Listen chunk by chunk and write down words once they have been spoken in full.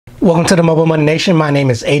Welcome to the Mobile Money Nation. My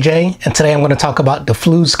name is AJ, and today I'm going to talk about the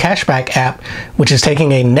Fluz cashback app, which is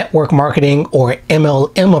taking a network marketing or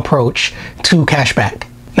MLM approach to cashback.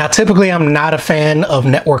 Now, typically, I'm not a fan of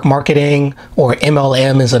network marketing, or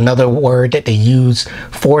MLM is another word that they use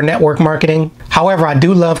for network marketing. However, I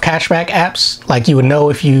do love cashback apps. Like you would know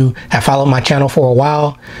if you have followed my channel for a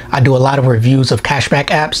while, I do a lot of reviews of cashback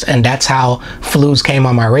apps, and that's how Fluz came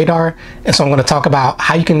on my radar. And so I'm going to talk about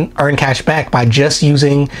how you can earn cash back by just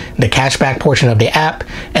using the cashback portion of the app.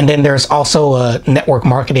 And then there's also a network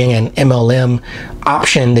marketing and MLM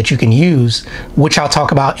option that you can use, which I'll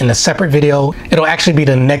talk about in a separate video. It'll actually be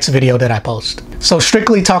the next video that I post. So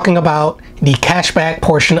strictly talking about the cashback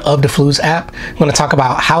portion of the Fluz app, I'm going to talk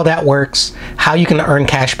about how that works, how you can earn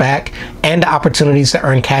cash back, and the opportunities to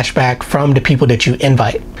earn cash back from the people that you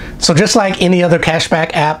invite. So just like any other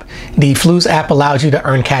cashback app, the Fluz app allows you to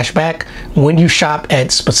earn cash back when you shop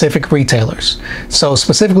at specific retailers. So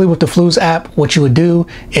specifically with the Fluz app, what you would do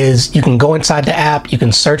is you can go inside the app, you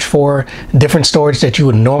can search for different stores that you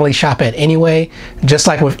would normally shop at anyway. Just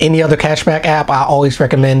like with any other cashback app, I always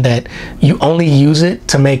recommend that you only use it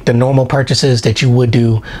to make the normal purchases that you would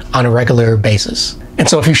do on a regular basis. And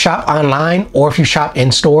so if you shop online or if you shop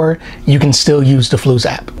in store, you can still use the Fluz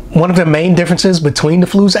app. One of the main differences between the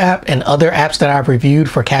Fluz app and other apps that I've reviewed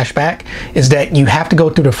for cashback is that you have to go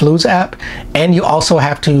through the Fluz app, and you also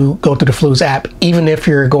have to go through the Fluz app even if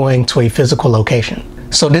you're going to a physical location.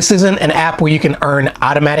 So this isn't an app where you can earn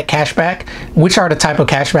automatic cashback, which are the type of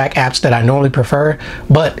cashback apps that I normally prefer.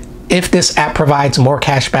 But if this app provides more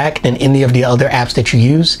cashback than any of the other apps that you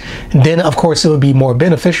use, then of course it would be more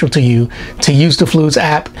beneficial to you to use the Fluz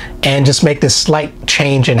app and just make this slight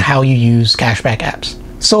change in how you use cashback apps.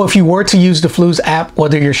 So if you were to use the Fluz app,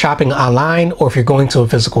 whether you're shopping online or if you're going to a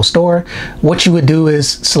physical store, what you would do is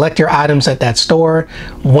select your items at that store.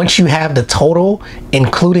 Once you have the total,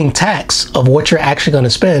 including tax, of what you're actually going to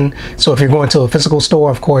spend. So if you're going to a physical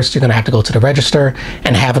store, of course, you're going to have to go to the register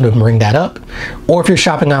and have them bring that up. Or if you're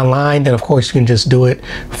shopping online, then of course you can just do it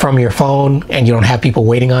from your phone and you don't have people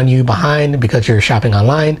waiting on you behind because you're shopping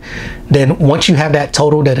online. Then once you have that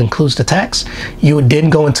total that includes the tax, you would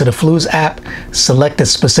then go into the Fluz app, select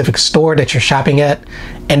the specific store that you're shopping at,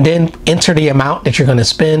 and then enter the amount that you're going to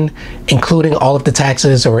spend, including all of the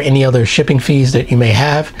taxes or any other shipping fees that you may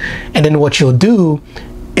have. And then what you'll do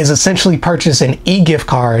is essentially purchase an e-gift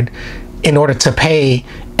card in order to pay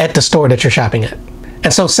at the store that you're shopping at.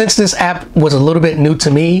 And so since this app was a little bit new to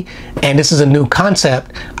me, and this is a new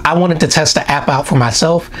concept, I wanted to test the app out for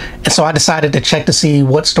myself. And so I decided to check to see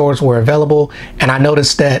what stores were available. And I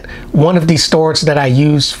noticed that one of these stores that I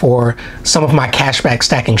used for some of my cashback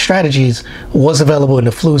stacking strategies was available in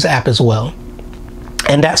the Fluz app as well.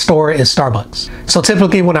 And that store is Starbucks. So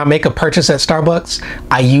typically when I make a purchase at Starbucks,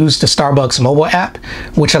 I use the Starbucks mobile app,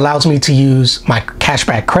 which allows me to use my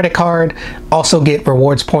cashback credit card, also get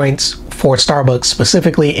rewards points for Starbucks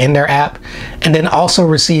specifically in their app, and then also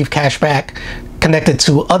receive cashback connected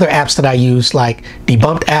to other apps that I use, like the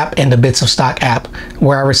Bumped app and the Bits of Stock app,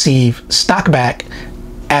 where I receive stock back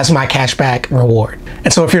as my cashback reward.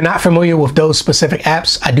 And so if you're not familiar with those specific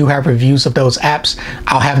apps, I do have reviews of those apps.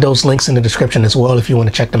 I'll have those links in the description as well if you want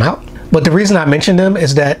to check them out. But the reason I mentioned them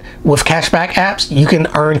is that with cashback apps, you can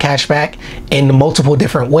earn cashback in multiple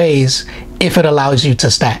different ways if it allows you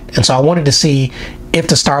to stack. And so I wanted to see if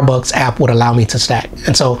the Starbucks app would allow me to stack.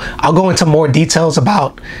 And so I'll go into more details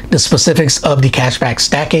about the specifics of the cashback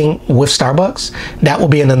stacking with Starbucks. That will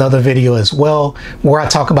be in another video as well, where I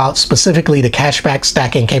talk about specifically the cashback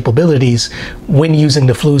stacking capabilities when using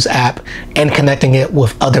the Fluz app and connecting it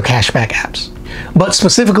with other cashback apps. But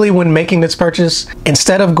specifically when making this purchase,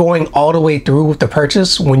 instead of going all the way through with the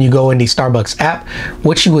purchase when you go in the Starbucks app,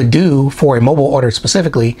 what you would do for a mobile order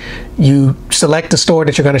specifically, you select the store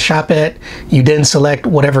that you're going to shop at, you then select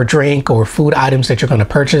whatever drink or food items that you're going to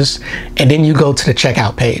purchase, and then you go to the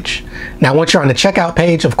checkout page. Now once you're on the checkout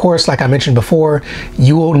page, of course, like I mentioned before,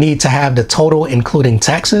 you will need to have the total including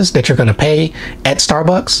taxes that you're going to pay at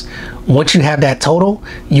Starbucks. Once you have that total,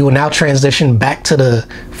 you will now transition back to the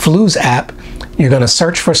Fluz app. You're going to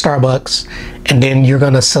search for Starbucks, and then you're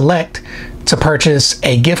going to select to purchase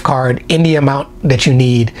a gift card in the amount that you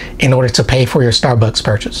need in order to pay for your Starbucks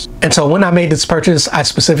purchase. And so when I made this purchase, I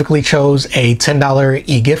specifically chose a $10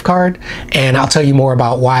 e-gift card, and I'll tell you more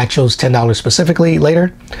about why I chose $10 specifically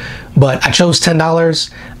later. But I chose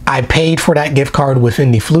 $10. I paid for that gift card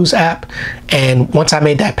within the Fluz app, and once I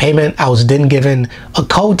made that payment, I was then given a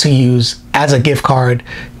code to use as a gift card,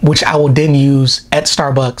 which I will then use at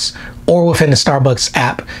Starbucks or within the Starbucks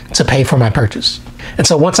app to pay for my purchase. And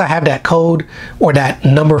so once I have that code or that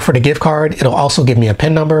number for the gift card, it'll also give me a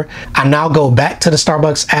PIN number. I now go back to the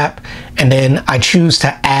Starbucks app, and then I choose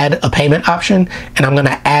to add a payment option, and I'm going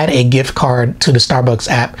to add a gift card to the Starbucks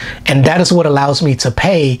app. And that is what allows me to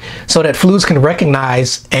pay so that Fluz can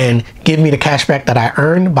recognize and give me the cashback that I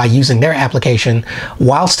earned by using their application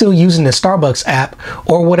while still using the Starbucks app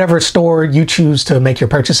or whatever store you choose to make your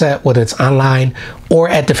purchase at, whether it's online or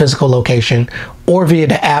at the physical location or via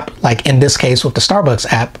the app, like in this case with the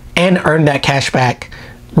Starbucks app, and earn that cash back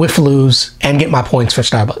with Fluz and get my points for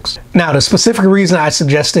Starbucks. Now, the specific reason I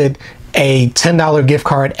suggested a $10 gift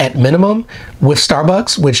card at minimum with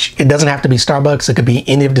Starbucks, which it doesn't have to be Starbucks, it could be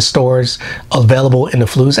any of the stores available in the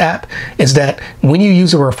Fluz app, is that when you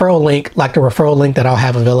use a referral link, like the referral link that I'll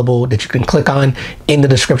have available that you can click on in the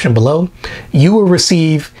description below, you will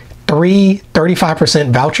receive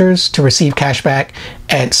 35% vouchers to receive cash back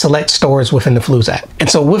at select stores within the Fluz app. And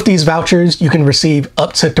so with these vouchers, you can receive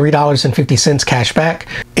up to $3.50 cash back.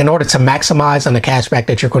 In order to maximize on the cash back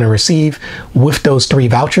that you're going to receive with those 3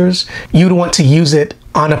 vouchers, you'd want to use it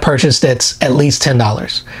on a purchase that's at least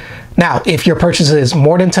 $10. Now, if your purchase is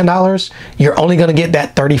more than $10, you're only going to get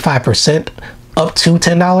that 35% up to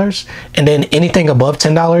 $10, and then anything above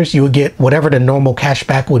 $10, you would get whatever the normal cash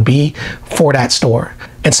back would be for that store.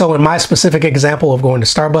 And so in my specific example of going to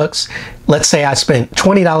Starbucks, let's say I spent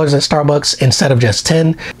 $20 at Starbucks instead of just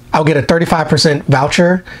 10, I'll get a 35%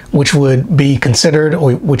 voucher, which would be considered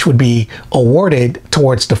or which would be awarded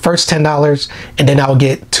towards the first $10, and then I'll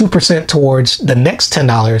get 2% towards the next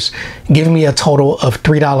 $10, giving me a total of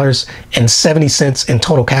 $3.70 in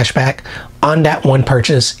total cash back on that one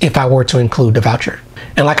purchase if I were to include the voucher.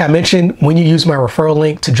 And like I mentioned, when you use my referral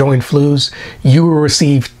link to join Fluz, you will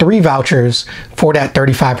receive 3 vouchers for that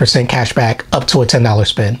 35% cash back up to a $10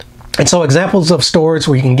 spend. And so examples of stores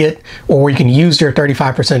where you can get or where you can use your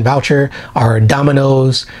 35% voucher are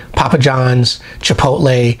Domino's, Papa John's,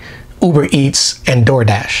 Chipotle, Uber Eats, and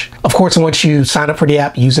DoorDash. Of course, once you sign up for the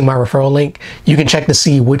app using my referral link, you can check to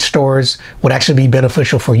see which stores would actually be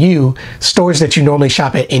beneficial for you, stores that you normally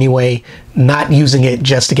shop at anyway, not using it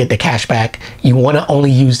just to get the cash back. You want to only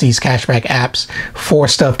use these cashback apps for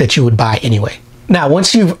stuff that you would buy anyway. Now,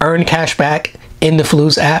 once you've earned cash back in the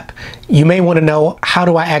Fluz app, you may want to know, how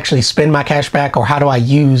do I actually spend my cash back, or how do I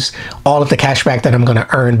use all of the cash back that I'm going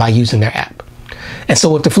to earn by using their app? And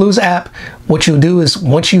so with the Fluz app, what you'll do is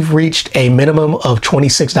once you've reached a minimum of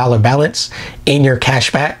 $26 balance in your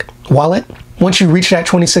cashback wallet, once you reach that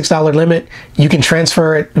 $26 limit, you can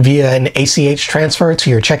transfer it via an ACH transfer to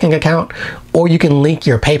your checking account, or you can link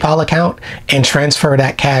your PayPal account and transfer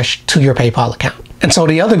that cash to your PayPal account. And so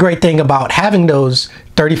the other great thing about having those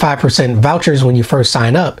 35% vouchers when you first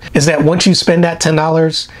sign up is that once you spend that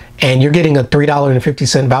 $10 and you're getting a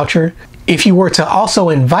 $3.50 voucher, if you were to also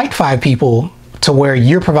invite 5 people to where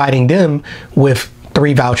you're providing them with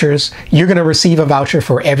 3 vouchers, you're going to receive a voucher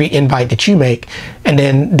for every invite that you make, and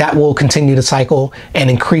then that will continue to cycle and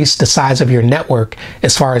increase the size of your network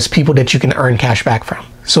as far as people that you can earn cash back from.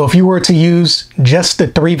 So if you were to use just the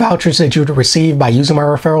 3 vouchers that you would receive by using my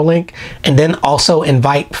referral link, and then also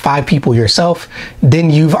invite 5 people yourself, then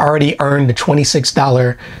you've already earned the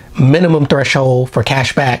 $26 minimum threshold for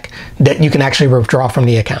cash back that you can actually withdraw from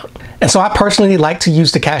the account. And so I personally like to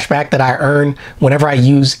use the cash back that I earn whenever I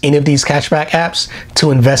use any of these cashback apps to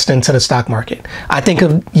invest into the stock market. I think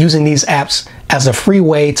of using these apps as a free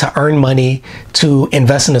way to earn money to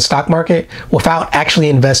invest in the stock market without actually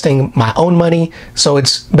investing my own money. So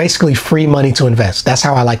it's basically free money to invest. That's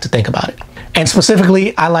how I like to think about it. And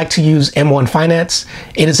specifically, I like to use M1 Finance.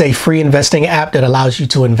 It is a free investing app that allows you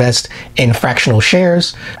to invest in fractional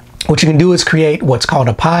shares. What you can do is create what's called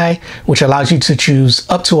a pie, which allows you to choose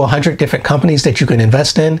up to 100 different companies that you can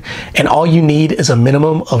invest in. And all you need is a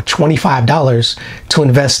minimum of $25 to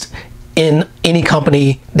invest in any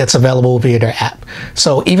company that's available via their app.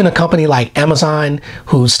 So even a company like Amazon,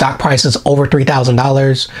 whose stock price is over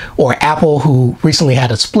 $3,000, or Apple, who recently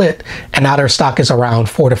had a split and now their stock is around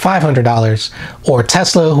 $400 to $500, or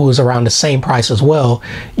Tesla, who is around the same price as well,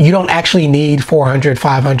 you don't actually need $400,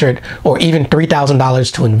 $500, or even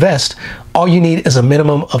 $3,000 to invest. All you need is a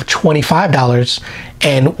minimum of $25.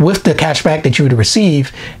 And with the cashback that you would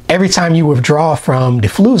receive, every time you withdraw from the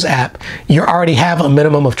Fluz app, you already have a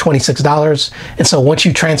minimum of $26. And so once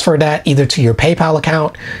you transfer that either to your PayPal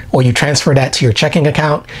account or you transfer that to your checking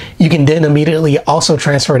account, you can then immediately also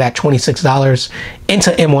transfer that $26 into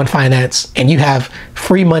M1 Finance, and you have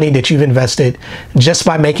free money that you've invested just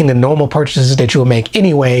by making the normal purchases that you will make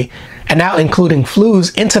anyway And now including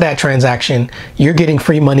Fluz into that transaction, you're getting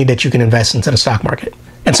free money that you can invest into the stock market.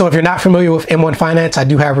 And so if you're not familiar with M1 Finance, I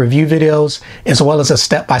do have review videos as well as a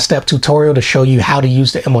step-by-step tutorial to show you how to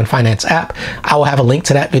use the M1 Finance app. I will have a link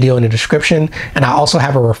to that video in the description. And I also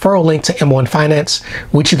have a referral link to M1 Finance,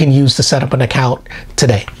 which you can use to set up an account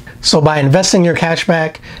today. So by investing your cash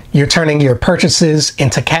back, you're turning your purchases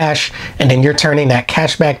into cash, and then you're turning that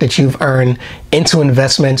cash back that you've earned into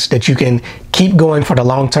investments that you can keep going for the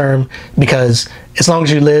long term, because as long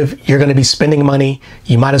as you live, you're going to be spending money.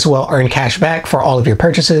 You might as well earn cash back for all of your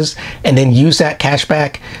purchases and then use that cash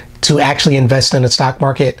back to actually invest in the stock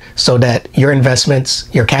market so that your investments,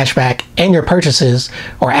 your cash back, and your purchases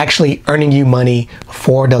are actually earning you money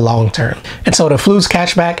for the long term. And so the Fluz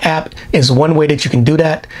Cashback app is one way that you can do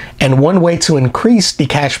that. And one way to increase the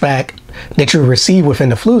cashback that you receive within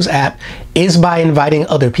the Fluz app is by inviting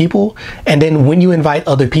other people. And then when you invite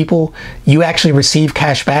other people, you actually receive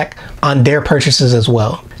cash back on their purchases as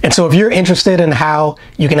well. And so if you're interested in how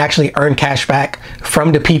you can actually earn cash back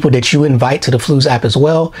from the people that you invite to the Fluz app as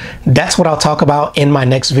well, that's what I'll talk about in my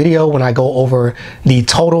next video when I go over the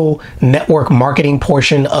total network marketing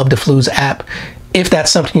portion of the Fluz app, if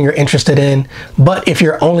that's something you're interested in. But if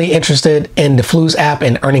you're only interested in the Fluz app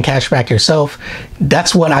and earning cash back yourself,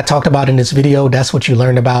 that's what I talked about in this video. That's what you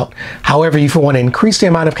learned about. However, if you want to increase the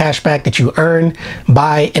amount of cash back that you earn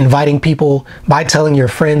by inviting people, by telling your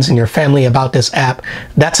friends and your family about this app,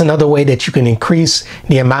 that's another way that you can increase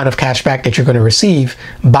the amount of cash back that you're going to receive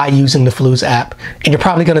by using the Fluz app. And you're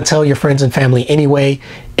probably going to tell your friends and family anyway.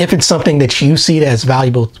 If it's something that you see as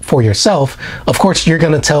valuable for yourself, of course, you're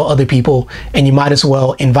going to tell other people, and you might as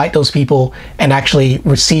well invite those people and actually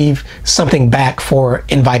receive something back for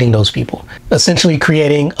inviting those people. Essentially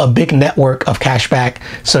creating a big network of cash back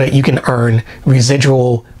so that you can earn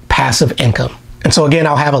residual passive income. And so again,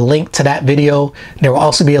 I'll have a link to that video. There will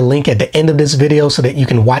also be a link at the end of this video so that you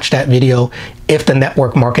can watch that video if the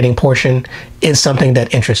network marketing portion is something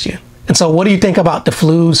that interests you. And so what do you think about the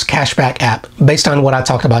Fluz Cashback app based on what I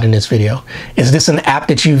talked about in this video? Is this an app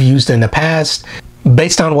that you've used in the past?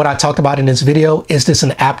 Based on what I talked about in this video, is this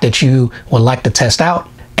an app that you would like to test out?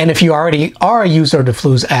 And if you already are a user of the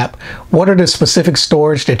Fluz app, what are the specific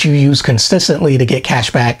stores that you use consistently to get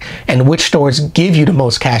cash back, and which stores give you the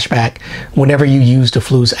most cash back whenever you use the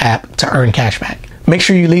Fluz app to earn cash back? Make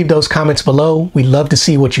sure you leave those comments below. We'd love to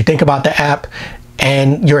see what you think about the app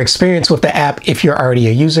and your experience with the app if you're already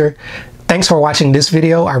a user. Thanks for watching this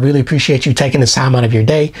video. I really appreciate you taking this time out of your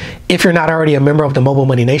day. If you're not already a member of the Mobile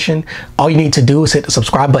Money Nation, all you need to do is hit the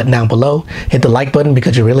subscribe button down below, hit the like button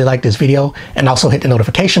because you really like this video, and also hit the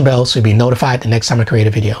notification bell so you'll be notified the next time I create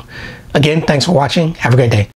a video. Again, thanks for watching. Have a great day.